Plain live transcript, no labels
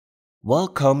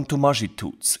Welcome to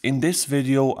Magitoots. In this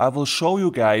video I will show you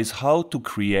guys how to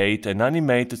create an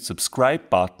animated subscribe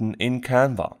button in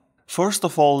Canva. First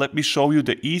of all, let me show you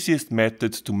the easiest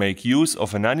method to make use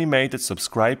of an animated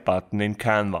subscribe button in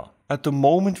Canva. At the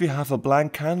moment we have a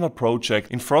blank Canva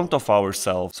project in front of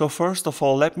ourselves. So first of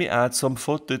all, let me add some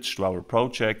footage to our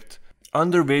project.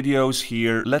 Under videos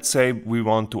here, let's say we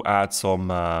want to add some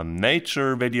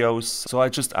nature videos. So I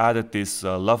just added this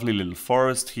lovely little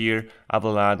forest here. I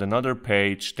will add another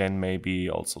page, then maybe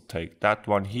also take that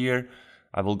one here.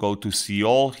 I will go to see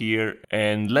all here.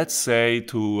 And let's say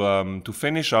to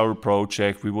finish our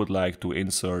project, we would like to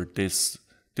insert this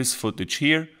footage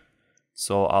here.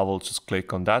 So I will just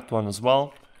click on that one as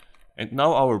well. And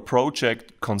now our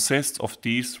project consists of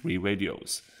these 3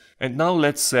 videos. And now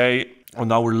let's say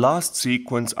on our last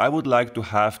sequence, I would like to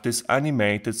have this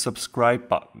animated subscribe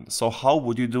button. So how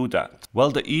would you do that?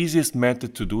 Well, the easiest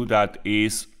method to do that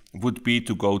would be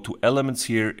to go to elements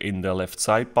here in the left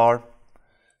sidebar,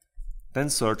 then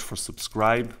search for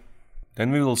subscribe.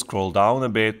 Then we will scroll down a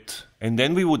bit and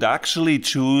then we would actually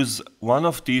choose one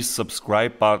of these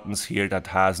subscribe buttons here that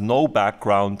has no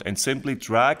background and simply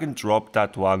drag and drop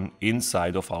that one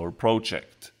inside of our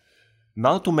project.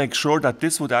 Now to make sure that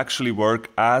this would actually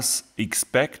work as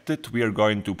expected, we are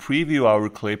going to preview our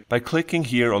clip by clicking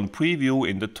here on preview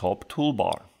in the top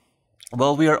toolbar.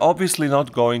 Well, we are obviously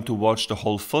not going to watch the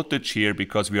whole footage here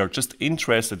because we are just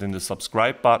interested in the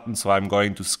subscribe button, so I'm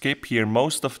going to skip here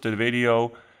most of the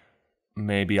video,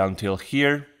 maybe until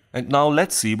here. And now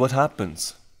let's see what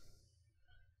happens.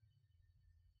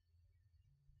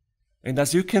 And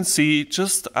as you can see,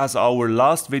 just as our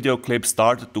last video clip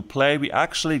started to play, we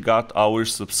actually got our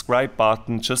subscribe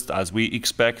button just as we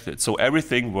expected. So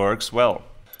everything works well.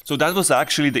 So that was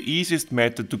actually the easiest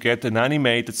method to get an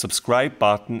animated subscribe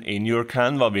button in your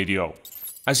Canva video.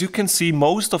 As you can see,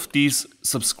 most of these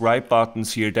subscribe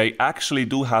buttons here, they actually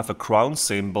do have a crown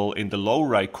symbol in the lower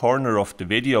right corner of the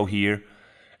video here.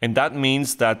 And that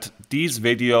means that these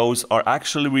videos are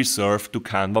actually reserved to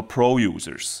Canva Pro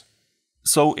users.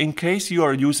 So in case you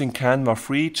are using Canva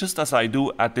free, just as I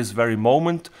do at this very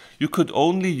moment, you could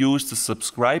only use the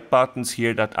subscribe buttons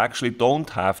here that actually don't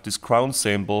have this crown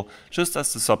symbol, just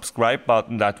as the subscribe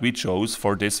button that we chose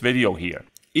for this video here.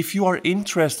 If you are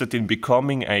interested in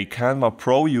becoming a Canva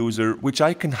Pro user, which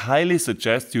I can highly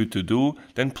suggest you to do,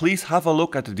 then please have a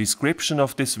look at the description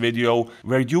of this video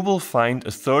where you will find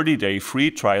a 30-day free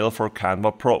trial for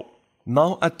Canva Pro.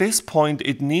 Now at this point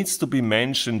it needs to be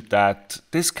mentioned that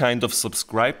this kind of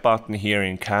subscribe button here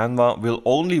in Canva will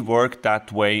only work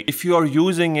that way if you are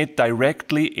using it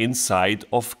directly inside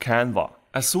of Canva.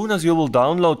 As soon as you will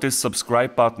download this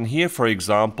subscribe button here, for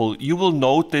example, you will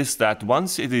notice that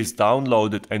once it is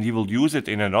downloaded and you will use it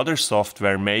in another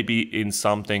software, maybe in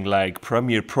something like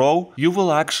Premiere Pro, you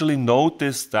will actually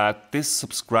notice that this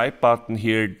subscribe button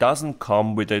here doesn't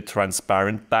come with a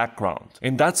transparent background.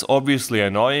 And that's obviously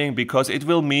annoying because it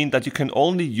will mean that you can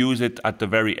only use it at the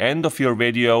very end of your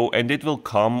video and it will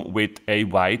come with a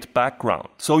white background.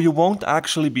 So you won't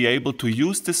actually be able to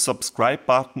use this subscribe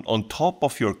button on top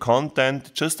of your content,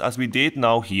 just as we did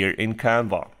now here in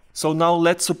Canva. So now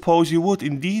let's suppose you would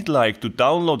indeed like to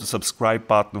download the subscribe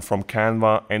button from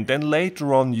Canva and then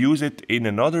later on use it in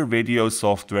another video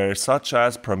software such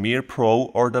as Premiere Pro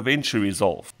or DaVinci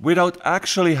Resolve, without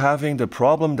actually having the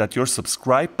problem that your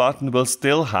subscribe button will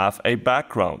still have a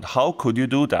background. How could you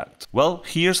do that? Well,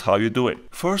 here's how you do it.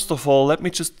 First of all, let me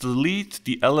just delete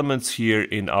the elements here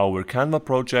in our Canva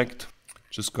project.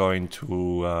 Just going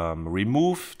to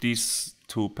remove these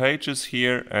 2 pages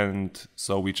here, and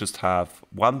so we just have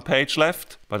 1 page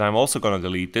left, but I'm also going to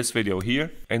delete this video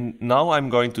here. And now I'm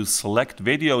going to select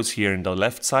videos here in the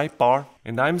left sidebar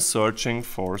and I'm searching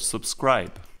for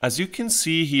subscribe. As you can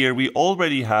see here, we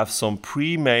already have some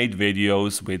pre-made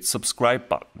videos with subscribe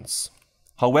buttons.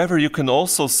 However, you can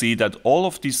also see that all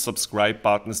of these subscribe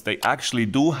buttons, they actually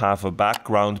do have a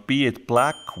background, be it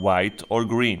black, white or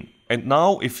green. And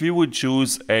now if we would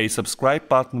choose a subscribe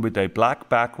button with a black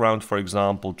background, for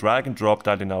example, drag and drop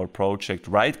that in our project,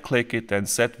 right click it and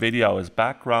set video as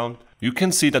background, you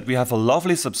can see that we have a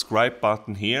lovely subscribe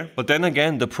button here. But then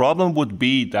again, the problem would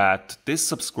be that this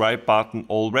subscribe button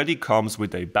already comes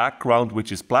with a background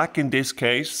which is black in this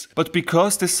case. But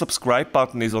because this subscribe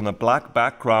button is on a black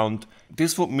background,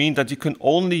 this would mean that you can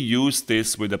only use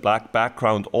this with a black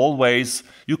background always.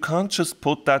 You can't just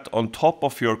put that on top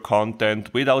of your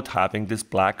content without having this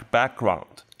black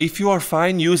background. If you are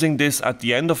fine using this at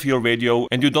the end of your video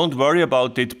and you don't worry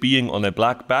about it being on a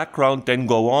black background, then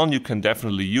go on, you can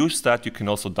definitely use that. You can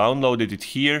also download it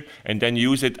here and then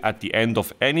use it at the end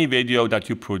of any video that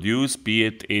you produce, be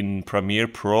it in Premiere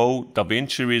Pro,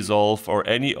 DaVinci Resolve or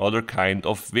any other kind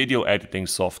of video editing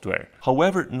software.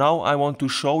 However, now I want to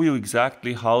show you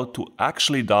exactly how to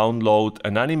actually download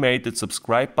an animated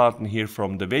subscribe button here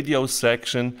from the video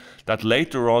section that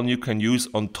later on you can use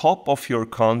on top of your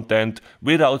content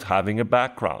without having a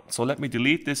background. So let me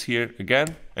delete this here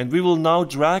again, and we will now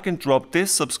drag and drop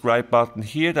this subscribe button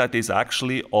here that is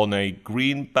actually on a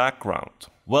green background.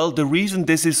 Well, the reason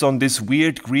this is on this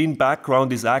weird green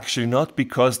background is actually not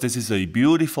because this is a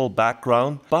beautiful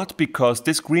background, but because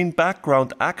this green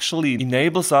background actually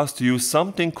enables us to use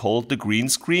something called the green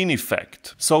screen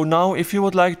effect. So now if you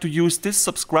would like to use this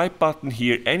subscribe button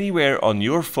here anywhere on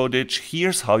your footage,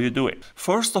 here's how you do it.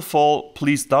 First of all,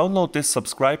 please download this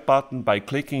subscribe button by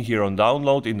clicking here on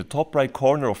download in the top right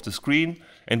corner of the screen,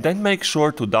 and then make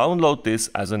sure to download this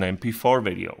as an MP4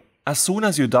 video. As soon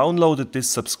as you downloaded this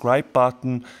subscribe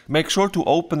button, make sure to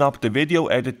open up the video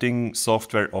editing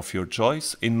software of your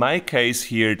choice. In my case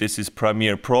here, this is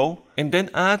Premiere Pro. And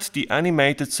then add the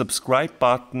animated subscribe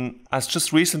button as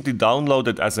just recently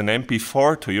downloaded as an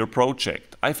MP4 to your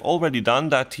project. I've already done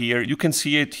that here. You can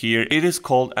see it here. It is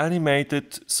called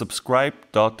animated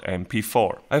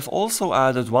subscribe.mp4. I've also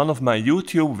added one of my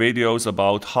YouTube videos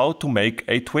about how to make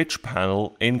a Twitch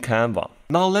panel in Canva.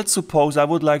 Now let's suppose I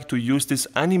would like to use this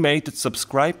animated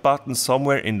subscribe button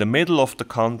somewhere in the middle of the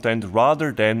content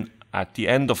rather than at the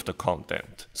end of the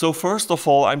content. So first of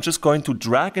all, I'm just going to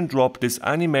drag and drop this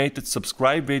animated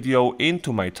subscribe video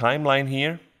into my timeline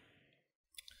here.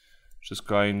 Just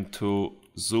going to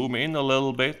zoom in a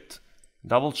little bit.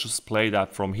 I will just play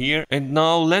that from here. And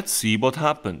now let's see what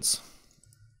happens.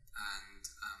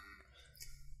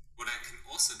 What I can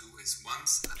also do is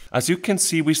once... As you can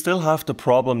see, we still have the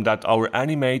problem that our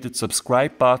animated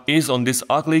subscribe button is on this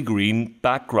ugly green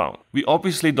background. We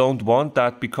obviously don't want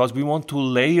that because we want to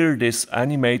layer this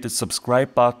animated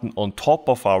subscribe button on top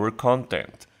of our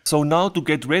content. So now to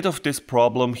get rid of this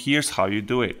problem, here's how you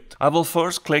do it. I will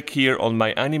first click here on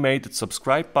my animated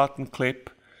subscribe button clip.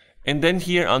 And then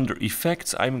here under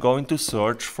effects, I'm going to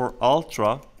search for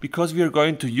Ultra because we are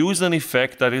going to use an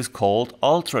effect that is called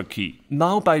Ultra Key.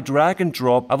 Now by drag and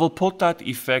drop, I will put that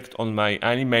effect on my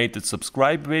animated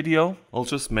subscribe video. I'll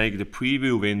just make the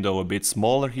preview window a bit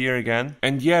smaller here again.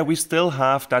 And yeah, we still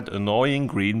have that annoying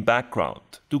green background.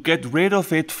 To get rid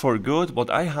of it for good, what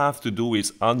I have to do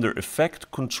is under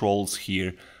effect controls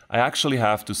here, I actually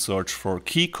have to search for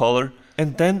key color.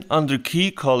 And then under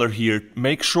key color here,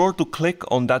 make sure to click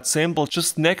on that symbol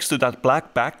just next to that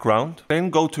black background. Then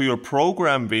go to your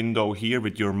program window here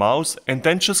with your mouse and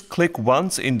then just click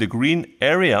once in the green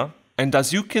area. And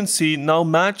as you can see, now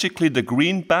magically the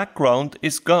green background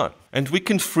is gone. And we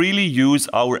can freely use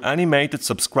our animated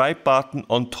subscribe button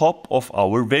on top of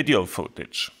our video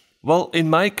footage. Well, in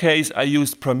my case, I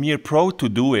used Premiere Pro to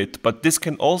do it, but this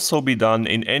can also be done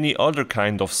in any other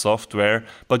kind of software,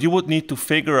 but you would need to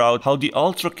figure out how the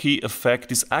Ultra Key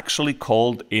effect is actually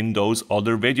called in those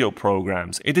other video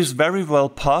programs. It is very well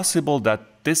possible that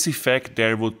this effect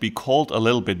there would be called a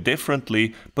little bit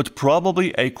differently, but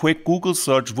probably a quick Google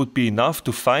search would be enough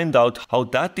to find out how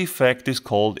that effect is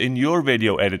called in your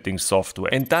video editing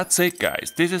software. And that's it,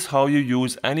 guys. This is how you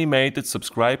use animated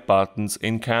subscribe buttons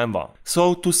in Canva.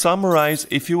 So to summarize,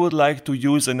 if you would like to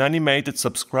use an animated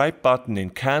subscribe button in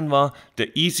Canva,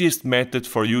 the easiest method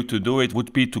for you to do it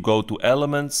would be to go to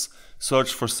Elements,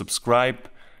 search for Subscribe.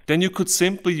 Then you could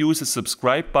simply use a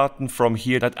subscribe button from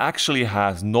here that actually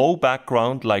has no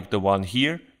background like the one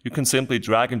here. You can simply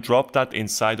drag and drop that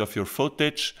inside of your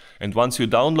footage, and once you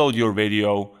download your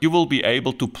video, you will be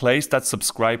able to place that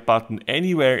subscribe button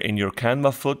anywhere in your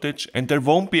Canva footage, and there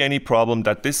won't be any problem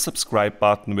that this subscribe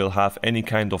button will have any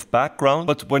kind of background.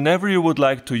 But whenever you would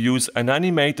like to use an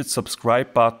animated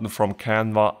subscribe button from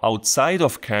Canva outside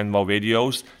of Canva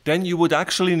videos, then you would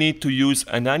actually need to use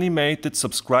an animated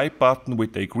subscribe button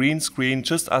with a green screen,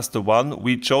 just as the one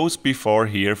we chose before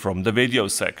here from the video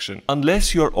section.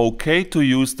 Unless you're okay to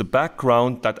use the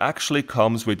background that actually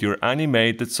comes with your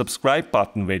animated subscribe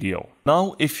button video.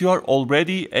 Now, if you are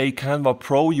already a Canva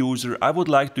Pro user, I would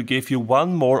like to give you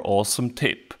one more awesome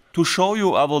tip. To show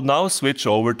you, I will now switch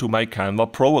over to my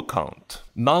Canva Pro account.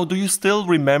 Now, do you still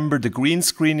remember the green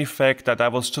screen effect that I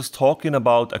was just talking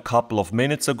about a couple of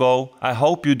minutes ago? I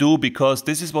hope you do, because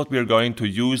this is what we are going to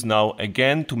use now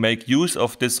again to make use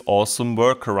of this awesome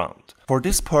workaround. For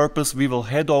this purpose, we will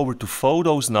head over to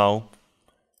Photos now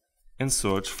and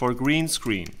search for green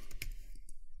screen.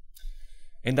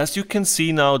 And as you can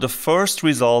see now, the first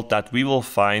result that we will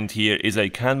find here is a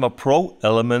Canva Pro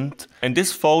element, and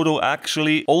this photo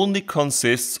actually only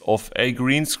consists of a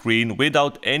green screen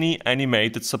without any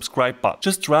animated subscribe button.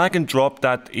 Just drag and drop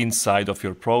that inside of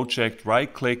your project,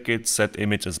 right click it, set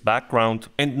image as background.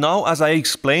 And now, as I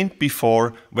explained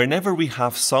before, whenever we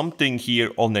have something here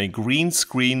on a green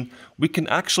screen, we can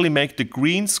actually make the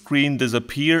green screen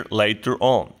disappear later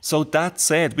on. So that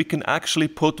said, we can actually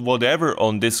put whatever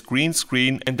on this green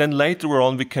screen, and then later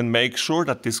on we can make sure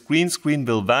that this green screen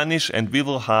will vanish and we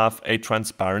will have a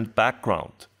transparent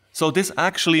background. So this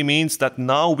actually means that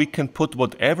now we can put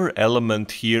whatever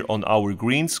element here on our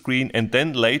green screen and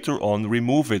then later on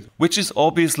remove it, which is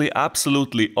obviously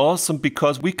absolutely awesome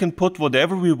because we can put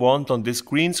whatever we want on this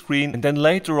green screen and then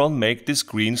later on make this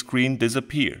green screen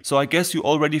disappear. So I guess you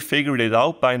already figured it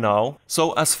out by now.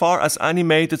 So as far as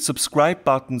animated subscribe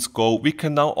buttons go, we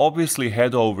can now obviously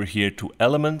head over here to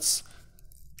Elements,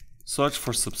 search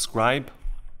for subscribe.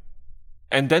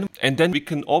 And then we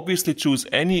can obviously choose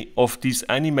any of these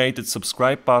animated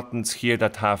subscribe buttons here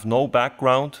that have no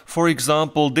background. For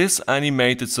example, this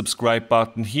animated subscribe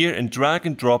button here, and drag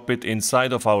and drop it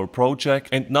inside of our project.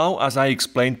 And now, as I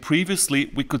explained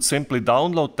previously, we could simply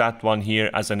download that one here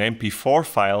as an MP4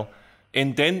 file.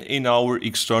 And then in our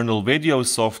external video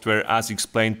software, as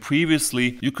explained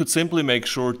previously, you could simply make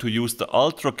sure to use the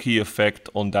Ultra key effect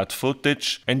on that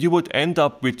footage, and you would end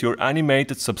up with your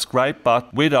animated subscribe button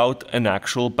without an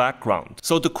actual background.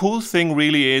 So the cool thing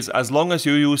really is, as long as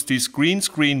you use this green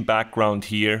screen background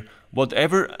here,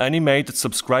 whatever animated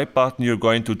subscribe button you're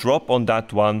going to drop on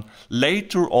that one,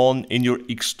 later on in your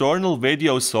external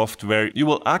video software, you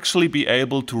will actually be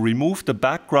able to remove the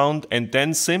background and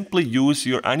then simply use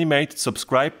your animated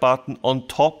subscribe button on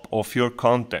top of your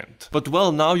content. But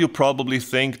well, now you probably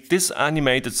think this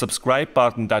animated subscribe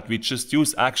button that we just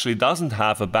used actually doesn't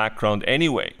have a background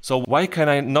anyway. So why can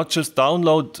I not just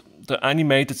download the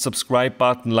animated subscribe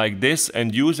button like this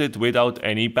and use it without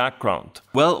any background?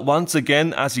 Well, once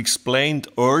again, as explained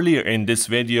earlier in this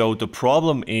video, the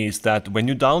problem is that when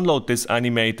you download this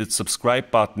animated subscribe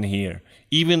button here,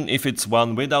 even if it's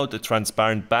one without a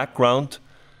transparent background,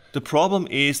 the problem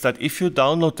is that if you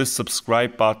download this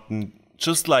subscribe button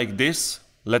just like this,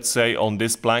 let's say on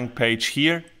this blank page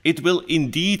here, it will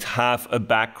indeed have a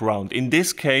background. In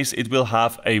this case, it will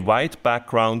have a white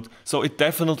background, so it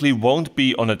definitely won't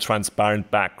be on a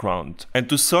transparent background. And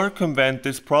to circumvent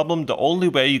this problem, the only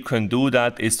way you can do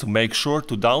that is to make sure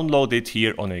to download it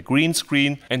here on a green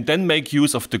screen and then make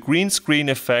use of the green screen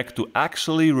effect to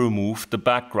actually remove the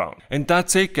background. And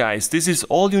that's it, guys. This is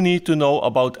all you need to know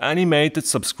about animated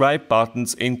subscribe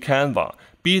buttons in Canva,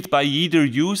 be it by either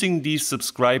using these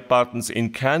subscribe buttons in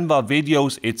Canva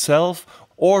videos itself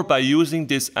or by using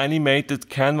this animated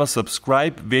Canva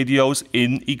subscribe videos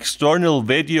in external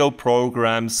video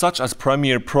programs such as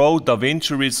Premiere Pro,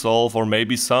 DaVinci Resolve, or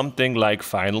maybe something like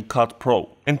Final Cut Pro.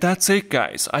 And that's it,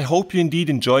 guys. I hope you indeed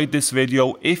enjoyed this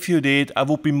video. If you did, I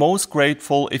would be most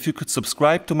grateful if you could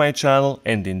subscribe to my channel,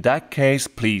 and in that case,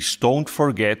 please don't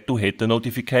forget to hit the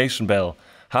notification bell.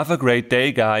 Have a great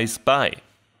day, guys. Bye.